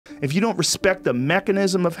if you don't respect the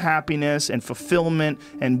mechanism of happiness and fulfillment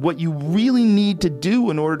and what you really need to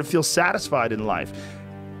do in order to feel satisfied in life,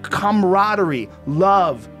 camaraderie,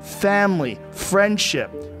 love, family,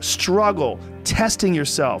 friendship, struggle, testing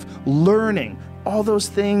yourself, learning, all those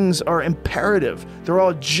things are imperative. They're all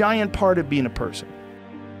a giant part of being a person.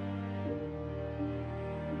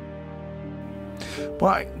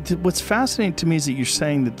 Well, what's fascinating to me is that you're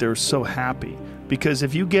saying that they're so happy. Because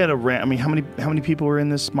if you get a I mean, how many people were in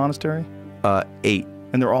this monastery? 8.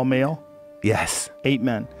 And they're all male? Yes. 8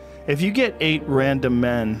 men. If you get 8 random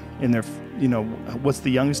men in their, you know, what's the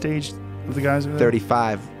youngest age of the guys?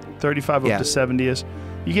 35. 35 up to 70 is.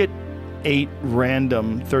 You get 8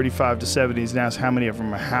 random 35 to 70s and ask how many of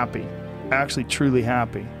them are happy, actually truly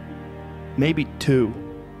happy. Maybe 2,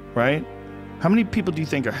 right? How many people do you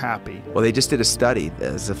think are happy? Well, they just did a study.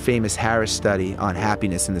 There's a famous Harris study on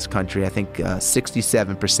happiness in this country. I think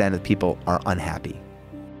 67% of people are unhappy.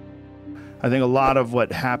 I think a lot of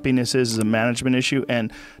what happiness is a management issue,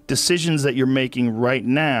 and decisions that you're making right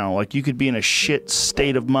now, like you could be in a shit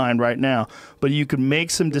state of mind right now, but you could make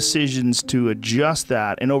some decisions to adjust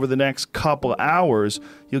that, and over the next couple hours,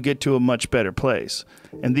 you'll get to a much better place.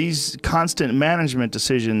 And these constant management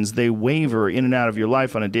decisions, they waver in and out of your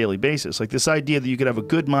life on a daily basis. Like this idea that you could have a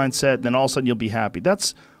good mindset and then all of a sudden you'll be happy.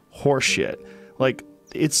 That's horseshit. Like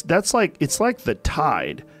it's like the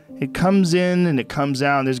tide. It comes in and it comes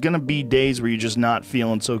out, and there's going to be days where you're just not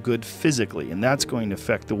feeling so good physically, and that's going to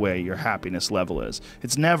affect the way your happiness level is.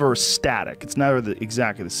 It's never static. It's never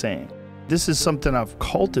exactly the same. This is something I've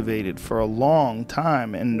cultivated for a long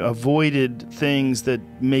time and avoided things that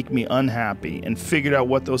make me unhappy and figured out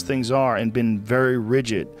what those things are and been very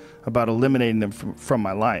rigid about eliminating them from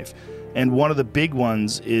my life. And one of the big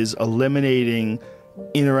ones is eliminating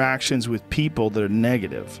interactions with people that are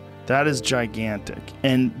negative. That is gigantic.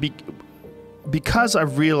 And because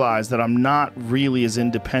I've realized that I'm not really as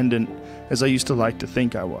independent as I used to like to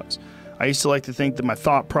think I was. I used to like to think that my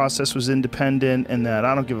thought process was independent and that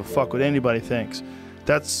I don't give a fuck what anybody thinks.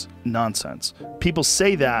 That's nonsense. People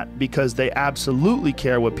say that because they absolutely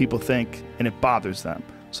care what people think and it bothers them.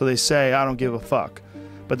 So they say, I don't give a fuck.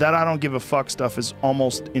 But that I don't give a fuck stuff is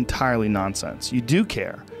almost entirely nonsense. You do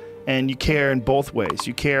care. And you care in both ways.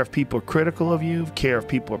 You care if people are critical of you, care if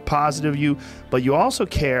people are positive of you, but you also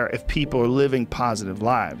care if people are living positive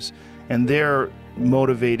lives and they're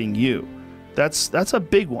motivating you. That's a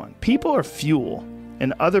big one. People are fuel,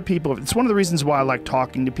 and other people, it's one of the reasons why I like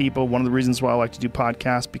talking to people, one of the reasons why I like to do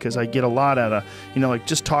podcasts, because I get a lot out of, you know, like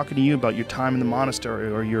just talking to you about your time in the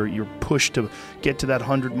monastery or your push to get to that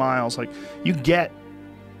 100 miles. Like, you get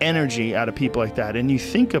energy out of people like that, and you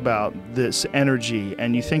think about this energy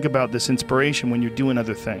and you think about this inspiration when you're doing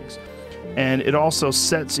other things. And it also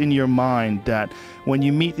sets in your mind that when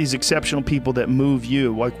you meet these exceptional people that move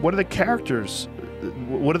you, like, what are the characters,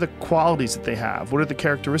 what are the qualities that they have, what are the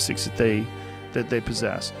characteristics that they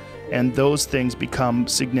possess, and those things become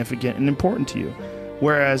significant and important to you.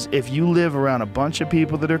 Whereas if you live around a bunch of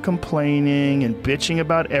people that are complaining and bitching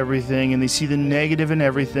about everything, and they see the negative in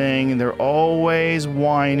everything, and they're always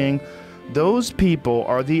whining, those people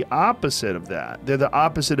are the opposite of that. They're the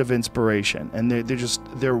opposite of inspiration, and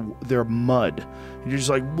they're mud. You're just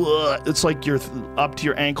like, bleh. It's like you're up to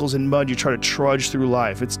your ankles in mud. You try to trudge through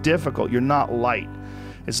life. It's difficult. You're not light.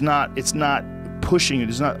 It's not pushing you.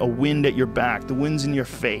 There's not a wind at your back. The wind's in your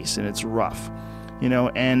face, and it's rough, you know.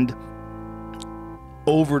 And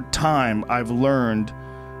over time, I've learned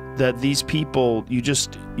that these people, you're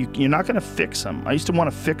not going to fix them. I used to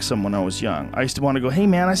want to fix them when I was young. I used to want to go, hey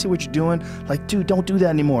man, I see what you're doing. Like, dude, don't do that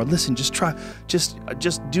anymore. Listen, just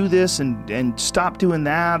do this and stop doing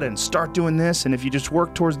that and start doing this. And if you just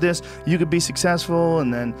work towards this, you could be successful.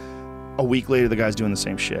 And then a week later, the guy's doing the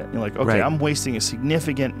same shit. You're like, okay, right. I'm wasting a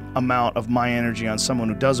significant amount of my energy on someone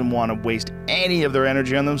who doesn't want to waste any of their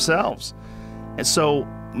energy on themselves. And so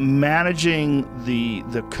managing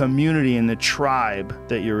the community and the tribe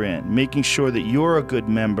that you're in, making sure that you're a good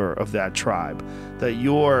member of that tribe, that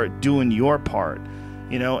you're doing your part,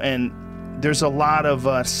 you know. And there's a lot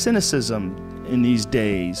of cynicism in these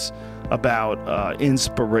days about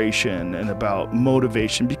inspiration and about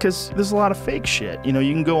motivation, because there's a lot of fake shit. You know,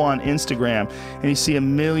 you can go on Instagram and you see a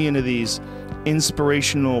million of these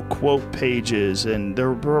inspirational quote pages, and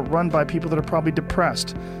they're run by people that are probably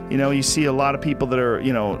depressed. You know, you see a lot of people that are,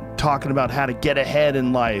 you know, talking about how to get ahead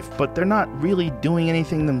in life, but they're not really doing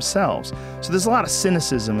anything themselves. So there's a lot of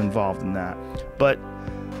cynicism involved in that. But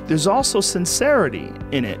there's also sincerity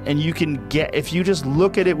in it, and you can get, if you just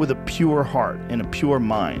look at it with a pure heart and a pure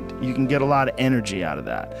mind, you can get a lot of energy out of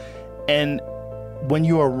that. And when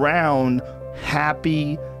you're around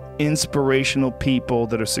happy, inspirational people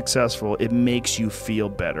that are successful, it makes you feel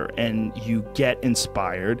better and you get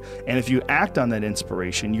inspired. And if you act on that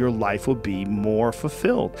inspiration, your life will be more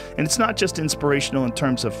fulfilled. And it's not just inspirational in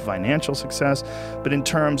terms of financial success, but in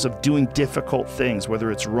terms of doing difficult things,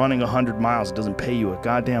 whether it's running 100 miles, it doesn't pay you a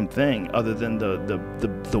goddamn thing other than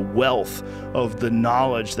the wealth of the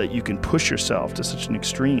knowledge that you can push yourself to such an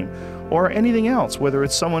extreme, or anything else, whether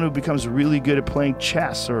it's someone who becomes really good at playing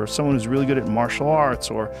chess or someone who's really good at martial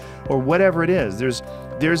arts or whatever it is.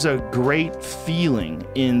 There's a great feeling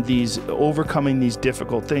in these overcoming these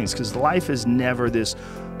difficult things, because life is never this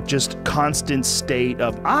just constant state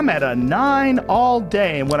of I'm at a 9 all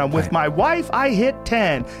day, and when I'm with my wife I hit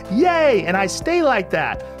 10, yay, and I stay like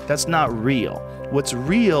that. That's not real. What's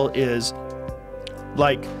real is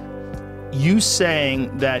like you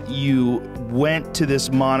saying that you went to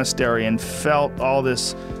this monastery and felt all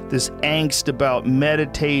this angst about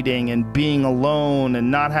meditating and being alone and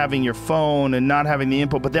not having your phone and not having the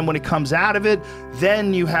input, but then when it comes out of it,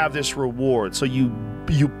 then you have this reward. So you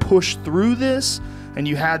push through this, and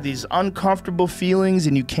you had these uncomfortable feelings,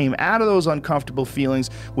 and you came out of those uncomfortable feelings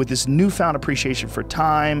with this newfound appreciation for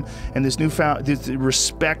time and this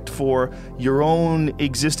respect for your own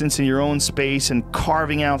existence in your own space and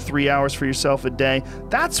carving out 3 hours for yourself a day.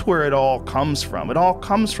 That's where it all comes from. It all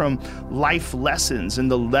comes from life lessons, and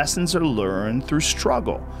the lessons are learned through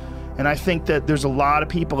struggle. And I think that there's a lot of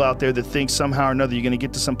people out there that think somehow or another you're going to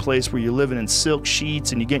get to some place where you're living in silk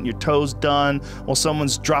sheets and you're getting your toes done while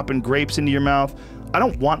someone's dropping grapes into your mouth. I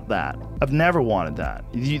don't want that. I've never wanted that.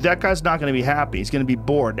 That guy's not going to be happy. He's going to be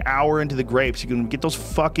bored. An hour into the grapes, you're going to get those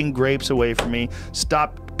fucking grapes away from me.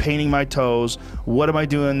 Stop painting my toes. What am I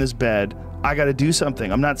doing in this bed? I got to do something.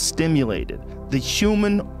 I'm not stimulated. The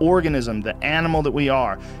human organism, the animal that we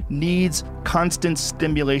are, needs constant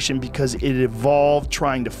stimulation because it evolved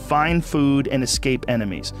trying to find food and escape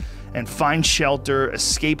enemies, and find shelter,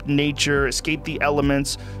 escape nature, escape the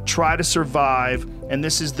elements, try to survive. And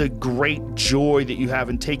this is the great joy that you have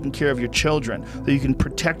in taking care of your children, that you can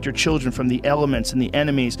protect your children from the elements and the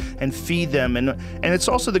enemies and feed them. And it's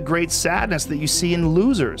also the great sadness that you see in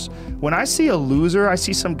losers. When I see a loser, I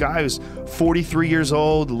see some guy who's 43 years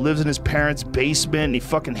old, lives in his parents' basement, and he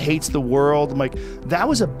fucking hates the world. I'm like, that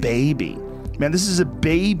was a baby. Man, this is a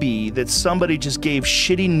baby that somebody just gave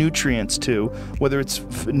shitty nutrients to, whether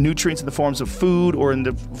it's nutrients in the forms of food or in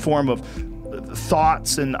the form of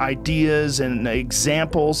thoughts and ideas and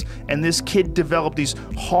examples. And this kid developed these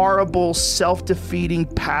horrible, self-defeating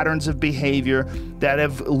patterns of behavior that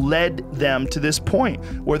have led them to this point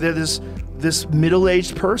where they're this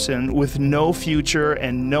middle-aged person with no future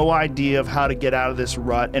and no idea of how to get out of this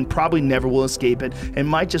rut, and probably never will escape it, and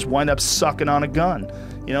might just wind up sucking on a gun.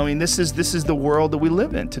 You know, I mean, this is the world that we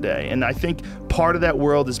live in today. And I think part of that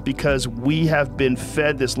world is because we have been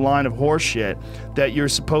fed this line of horseshit that you're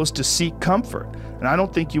supposed to seek comfort. And I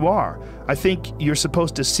don't think you are. I think you're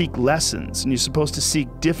supposed to seek lessons, and you're supposed to seek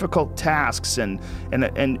difficult tasks and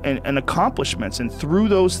accomplishments. And through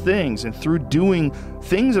those things, and through doing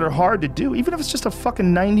things that are hard to do, even if it's just a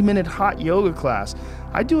fucking 90-minute hot yoga class.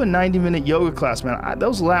 I do a 90-minute yoga class, man.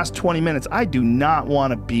 Those last 20 minutes, I do not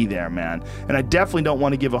want to be there, man. And I definitely don't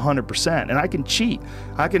want to give 100%. And I can cheat.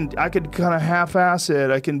 I can kind of half-ass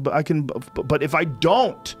it. I can, but if I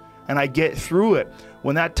don't, and I get through it,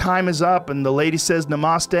 when that time is up and the lady says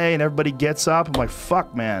namaste and everybody gets up, I'm like,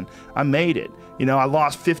 fuck, man, I made it. You know, I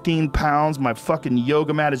lost 15 pounds. My fucking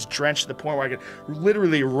yoga mat is drenched to the point where I could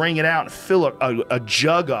literally wring it out and fill a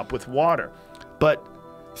jug up with water. But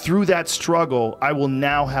through that struggle, I will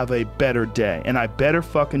now have a better day, and I better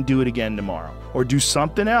fucking do it again tomorrow or do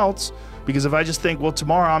something else. Because if I just think, well,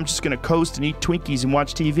 tomorrow I'm just going to coast and eat Twinkies and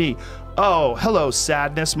watch TV. Oh, hello,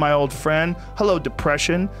 sadness, my old friend. Hello,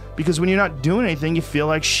 depression. Because when you're not doing anything, you feel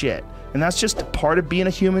like shit. And that's just a part of being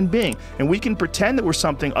a human being. And we can pretend that we're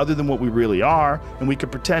something other than what we really are. And we can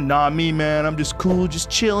pretend, nah, me, man, I'm just cool, just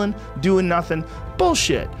chilling, doing nothing.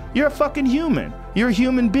 Bullshit. You're a fucking human. You're a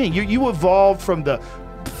human being. You evolved from the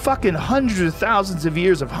fucking hundreds of thousands of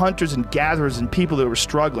years of hunters and gatherers and people that were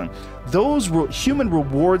struggling. Those human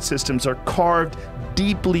reward systems are carved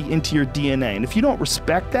deeply into your DNA. And if you don't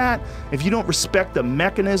respect that, if you don't respect the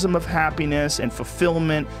mechanism of happiness and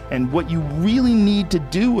fulfillment and what you really need to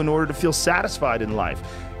do in order to feel satisfied in life,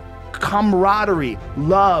 camaraderie,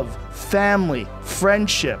 love, family,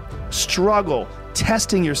 friendship, struggle,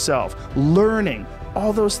 testing yourself, learning,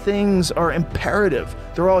 all those things are imperative.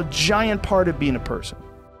 They're all a giant part of being a person.